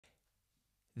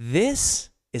This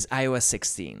is iOS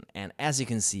 16, and as you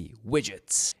can see,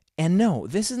 widgets. And no,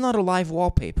 this is not a live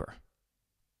wallpaper.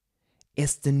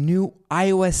 It's the new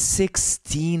iOS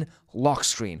 16 lock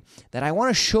screen that I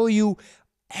want to show you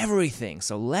everything.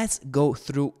 So let's go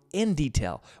through in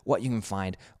detail what you can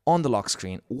find on the lock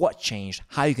screen, what changed,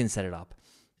 how you can set it up,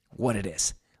 what it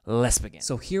is. Let's begin.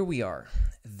 So here we are.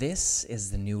 This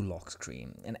is the new lock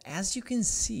screen. And as you can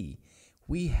see,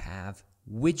 we have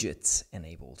widgets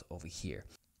enabled over here.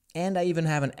 And I even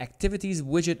have an activities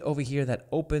widget over here that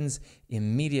opens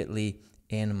immediately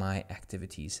in my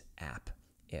activities app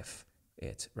if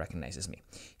it recognizes me.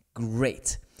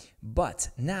 Great. But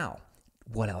now,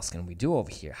 what else can we do over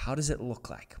here? How does it look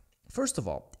like? First of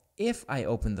all, if I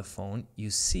open the phone,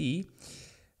 you see,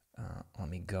 let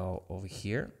me go over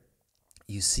here.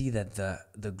 You see that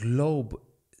the globe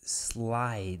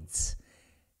slides.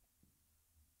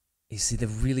 You see the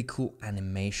really cool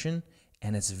animation,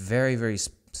 and it's very, very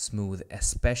smooth,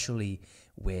 especially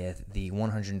with the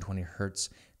 120 Hertz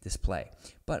display.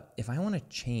 But if I want to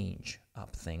change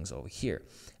up things over here,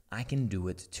 I can do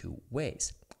it two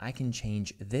ways. I can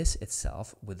change this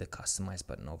itself with the customize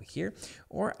button over here,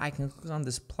 or I can click on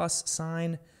this plus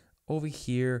sign over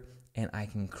here and I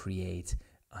can create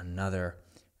another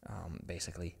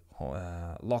basically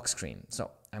lock screen.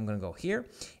 So I'm going to go here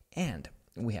and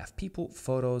we have people,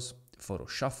 photos, photo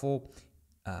shuffle,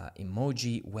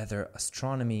 emoji, weather,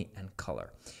 astronomy, and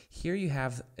color. Here you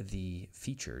have the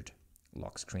featured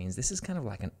lock screens. This is kind of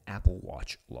like an Apple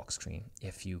Watch lock screen,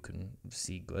 if you can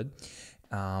see good.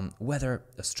 Weather,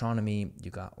 astronomy,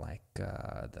 you got like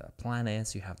the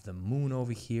planets, you have the moon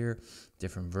over here,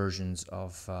 different versions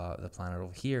of the planet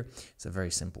over here. It's a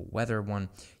very simple weather one.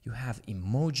 You have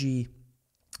emoji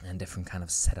and different kind of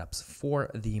setups for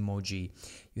the emoji.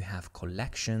 You have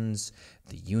collections,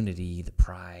 the unity, the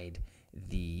pride,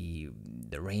 the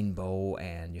rainbow,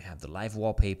 and you have the live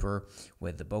wallpaper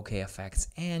with the bokeh effects,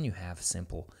 and you have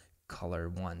simple color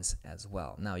ones as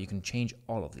well. Now you can change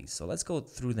all of these, so let's go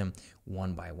through them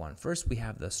one by one. First, we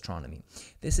have the astronomy.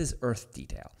 This is earth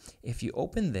detail. If you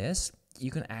open this,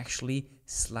 you can actually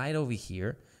slide over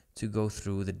here to go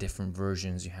through the different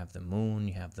versions. You have the moon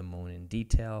in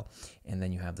detail, and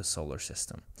then you have the solar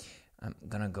system. I'm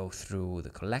gonna go through the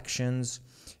collections.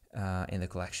 In the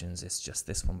collections, it's just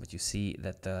this one, but you see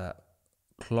that the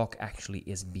clock actually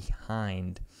is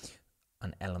behind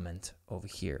an element over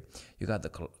here. You got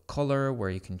the color where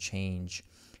you can change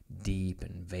deep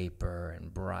and vapor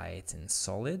and bright and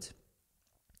solid.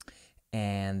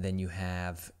 And then you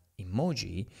have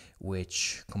emoji,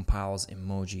 which compiles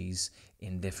emojis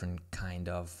in different kind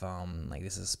of, like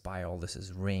this is spiral, this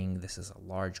is ring, this is a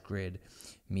large grid,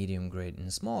 medium grid,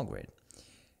 and small grid.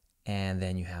 And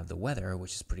then you have the weather,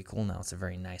 which is pretty cool. Now it's a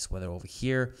very nice weather over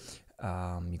here.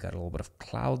 You got a little bit of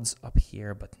clouds up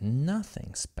here, but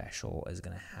nothing special is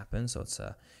going to happen. So it's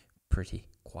a pretty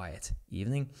quiet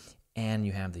evening. And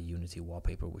you have the Unity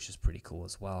wallpaper, which is pretty cool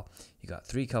as well. You got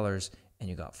 3 colors and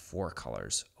you got 4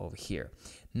 colors over here.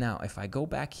 Now, if I go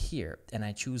back here and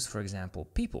I choose, for example,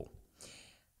 people,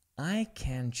 I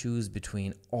can choose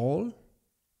between all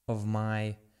of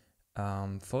my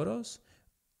photos,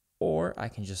 or I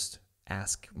can just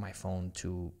ask my phone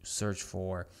to search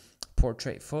for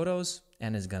portrait photos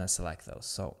and it's gonna select those.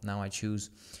 So now I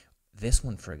choose this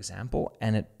one, for example,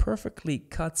 and it perfectly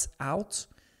cuts out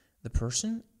the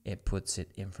person. It puts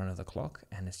it in front of the clock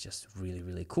and it's just really,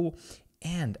 really cool.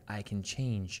 And I can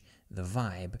change the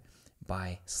vibe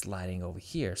by sliding over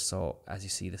here. So as you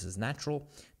see, this is natural,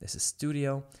 this is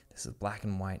studio, this is black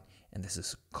and white, and this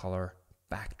is color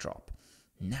backdrop.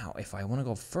 Now, if I want to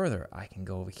go further, I can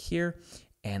go over here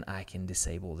and I can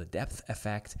disable the depth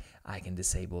effect. I can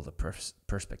disable the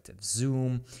perspective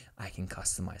zoom. I can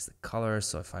customize the colors.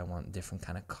 So if I want different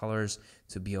kind of colors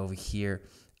to be over here,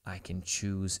 I can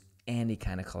choose any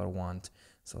kind of color I want.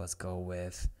 So let's go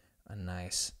with a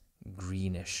nice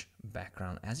greenish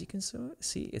background. As you can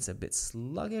see, it's a bit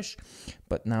sluggish,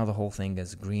 but now the whole thing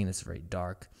is green. It's very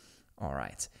dark. All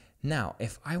right. Now,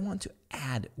 if I want to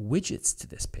add widgets to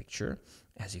this picture,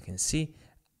 as you can see,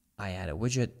 I add a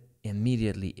widget,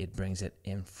 immediately it brings it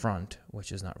in front,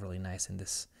 which is not really nice in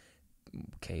this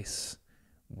case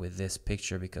with this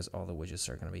picture because all the widgets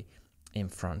are going to be in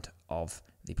front of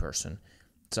the person.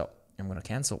 So I'm going to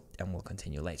cancel and we'll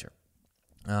continue later.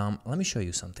 Let me show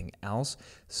you something else.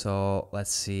 So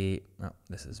let's see,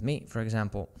 this is me, for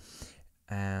example,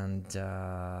 and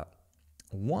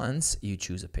once you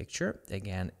choose a picture,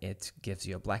 again, it gives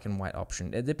you a black and white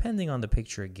option. Depending on the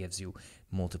picture, it gives you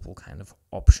multiple kind of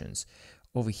options.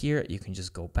 Over here, you can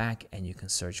just go back and you can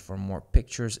search for more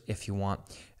pictures if you want,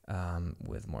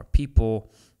 with more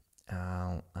people.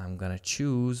 I'm gonna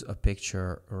choose a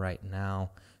picture right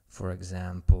now. For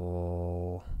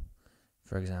example,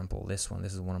 this one.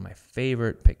 This is one of my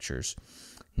favorite pictures.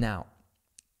 Now,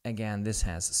 again, this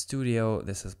has studio,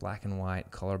 this is black and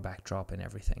white, color backdrop and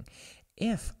everything.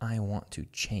 If I want to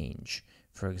change,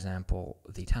 for example,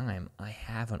 the time, I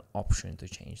have an option to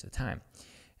change the time.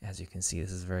 As you can see,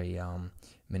 this is very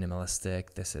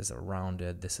minimalistic. This is a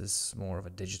rounded. This is more of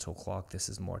a digital clock. This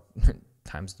is more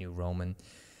Times New Roman.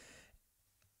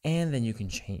 And then you can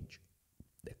change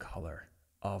the color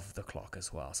of the clock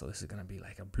as well. So this is going to be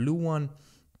like a blue one.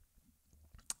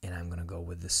 And I'm going to go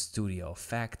with the studio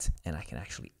effect. And I can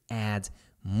actually add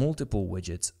multiple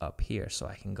widgets up here. So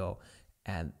I can go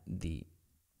add the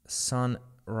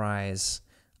sunrise.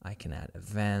 I can add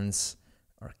events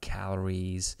or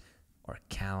calories or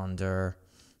calendar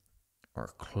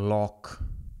or clock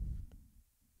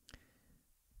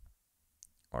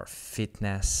or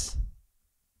fitness.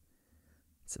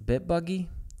 It's a bit buggy,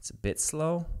 it's a bit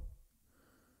slow,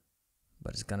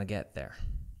 but it's gonna get there.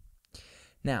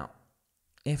 Now,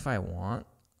 if I want,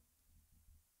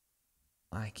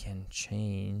 I can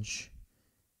change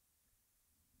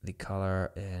the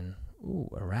color in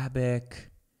Arabic.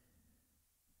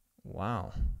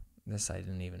 Wow, this I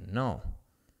didn't even know.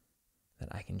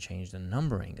 That I can change the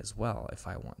numbering as well if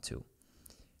I want to.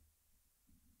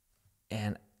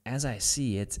 And as I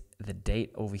see it, the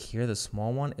date over here, the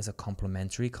small one, is a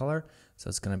complementary color. So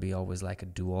it's going to be always like a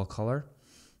dual color.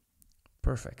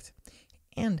 Perfect.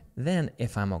 And then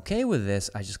if I'm okay with this,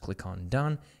 I just click on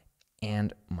done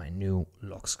and my new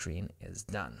lock screen is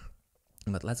done.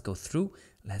 But let's go through.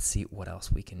 Let's see what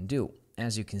else we can do.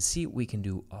 As you can see, we can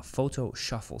do a photo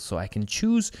shuffle. So I can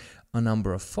choose a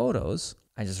number of photos.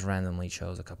 I just randomly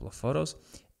chose a couple of photos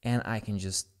and I can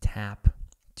just tap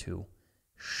to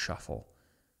shuffle.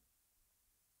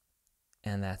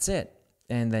 And that's it.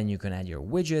 And then you can add your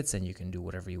widgets and you can do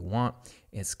whatever you want.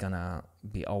 It's gonna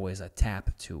be always a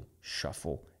tap to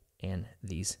shuffle in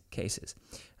these cases.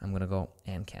 I'm gonna go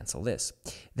and cancel this.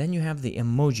 Then you have the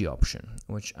emoji option,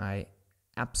 which I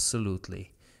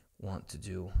absolutely want to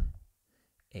do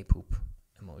a poop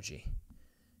emoji.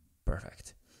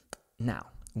 Perfect. Now,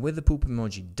 with the poop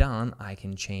emoji done, I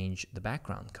can change the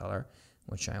background color,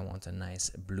 which I want a nice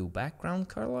blue background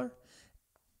color.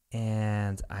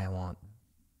 And I want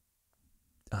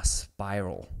a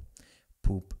spiral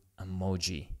poop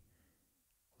emoji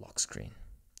lock screen.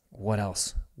 What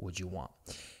else would you want?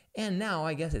 And now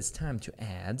I guess it's time to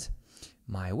add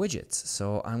my widgets.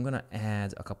 So I'm gonna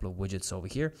add a couple of widgets over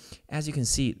here. As you can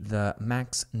see, the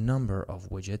max number of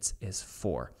widgets is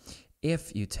 4.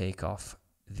 If you take off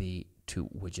the 2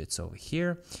 widgets over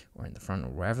here or in the front or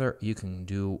wherever, you can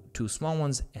do 2 small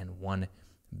ones and 1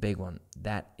 big one.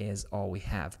 That is all we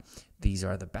have. These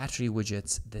are the battery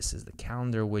widgets. This is the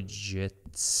calendar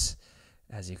widgets.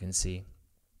 As you can see,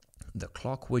 the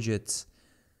clock widgets.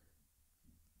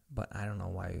 But I don't know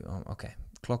why. Okay,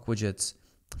 clock widgets,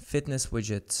 fitness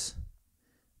widgets,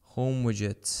 home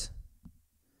widgets,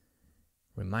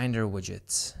 reminder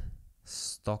widgets,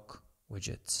 stock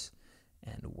widgets,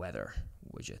 and weather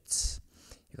widgets.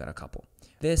 You got a couple.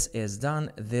 This is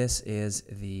done. This is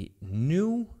the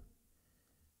new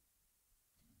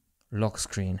lock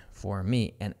screen for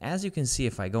me. And as you can see,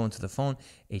 if I go into the phone,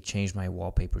 it changed my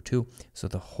wallpaper too. So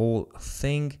the whole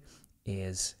thing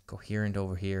is coherent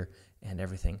over here and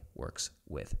everything works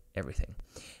with everything.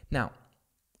 Now,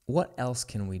 what else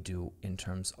can we do in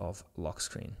terms of lock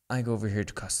screen? I go over here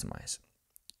to customize.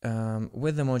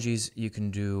 With emojis, you can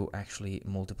do actually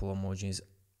multiple emojis.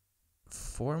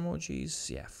 4 emojis?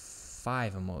 Yeah,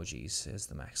 5 emojis is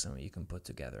the maximum you can put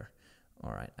together.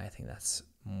 All right, I think that's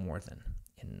more than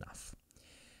enough.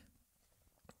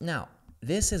 Now,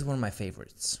 this is one of my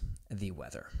favorites, the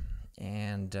weather.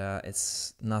 And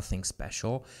it's nothing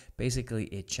special. Basically,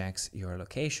 it checks your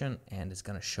location and it's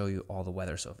going to show you all the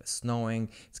weather. So if it's snowing,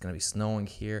 it's going to be snowing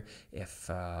here. If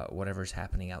whatever's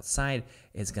happening outside,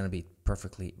 it's going to be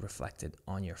perfectly reflected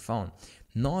on your phone.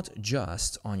 Not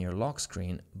just on your lock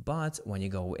screen, but when you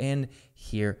go in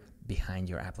here behind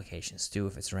your applications too.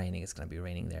 If it's raining, it's going to be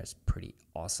raining there. It's pretty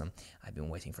awesome. I've been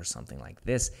waiting for something like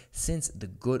this since the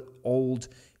good old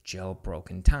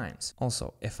jailbroken times.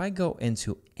 Also, if I go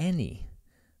into any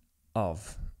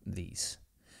of these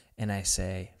and I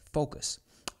say focus,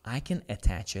 I can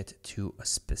attach it to a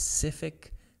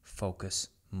specific focus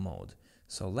mode.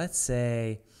 So let's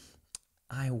say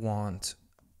I want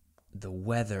the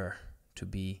weather to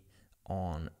be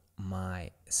on my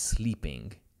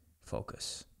sleeping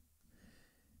focus.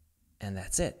 And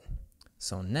that's it.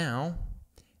 So now,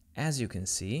 as you can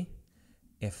see,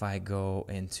 if I go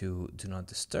into Do Not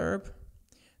Disturb,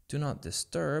 Do not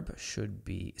disturb should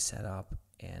be set up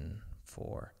in,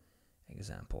 for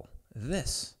example,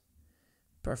 this.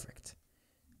 Perfect.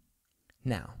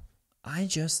 Now, I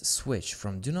just switched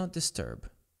from do not disturb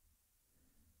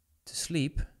to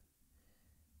sleep,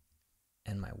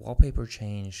 and my wallpaper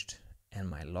changed, and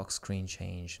my lock screen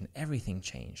changed, and everything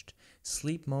changed.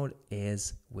 Sleep mode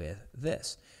is with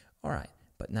this. All right,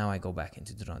 but now I go back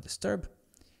into do not disturb,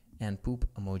 and poop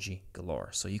emoji galore.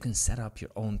 So you can set up your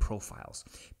own profiles.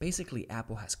 Basically,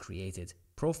 Apple has created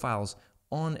profiles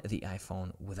on the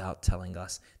iPhone without telling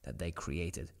us that they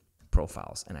created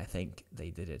profiles. And I think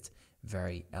they did it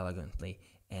very elegantly,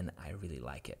 and I really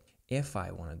like it. If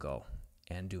I want to go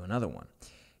and do another one,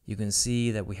 you can see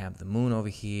that we have the moon over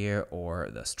here, or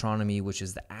the astronomy, which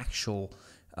is the actual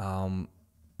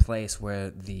place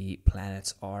where the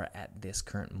planets are at this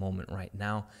current moment right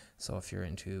now. So if you're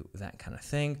into that kind of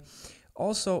thing.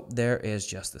 Also, there is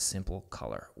just a simple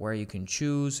color where you can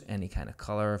choose any kind of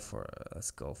color for, let's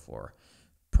go for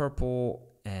purple,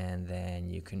 and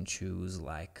then you can choose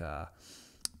like a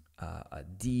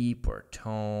deep or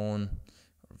tone,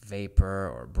 or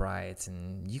vapor or bright,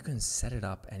 and you can set it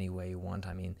up any way you want.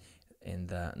 I mean, in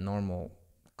the normal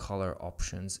color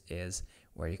options is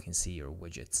where you can see your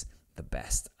widgets the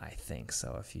best, I think.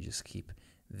 So if you just keep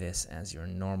this as your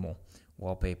normal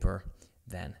wallpaper,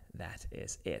 then that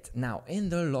is it. Now, in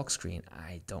the lock screen,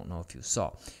 I don't know if you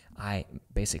saw, I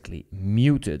basically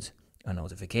muted a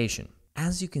notification.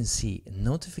 As you can see,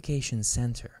 Notification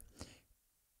Center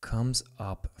comes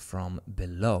up from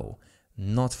below,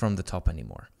 not from the top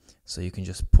anymore. So you can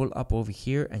just pull up over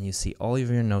here and you see all of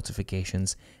your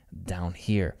notifications down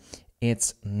here.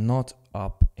 It's not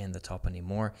up in the top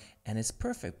anymore, and it's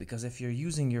perfect because if you're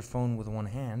using your phone with one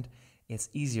hand, it's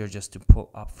easier just to pull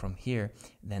up from here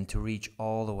than to reach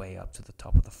all the way up to the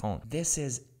top of the phone. This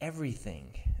is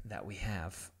everything that we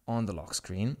have on the lock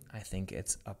screen. I think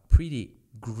it's a pretty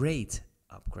great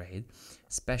upgrade,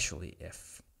 especially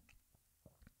if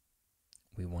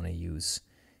we want to use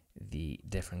the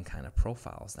different kind of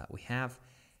profiles that we have.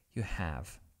 You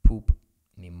have poop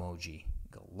emoji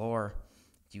galore,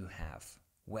 you have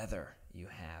weather, you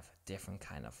have different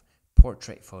kind of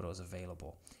portrait photos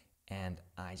available, and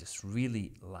I just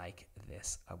really like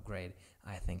this upgrade.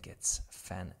 I think it's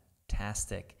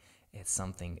fantastic. It's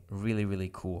something really, really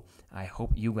cool. I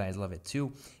hope you guys love it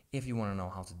too. If you want to know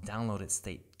how to download it,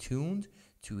 stay tuned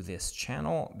to this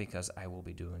channel because I will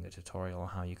be doing a tutorial on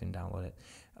how you can download it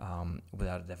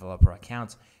without a developer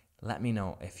account. Let me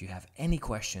know if you have any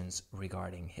questions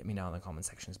regarding, hit me down in the comment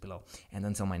sections below. And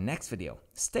until my next video,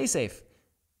 stay safe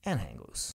and hang loose.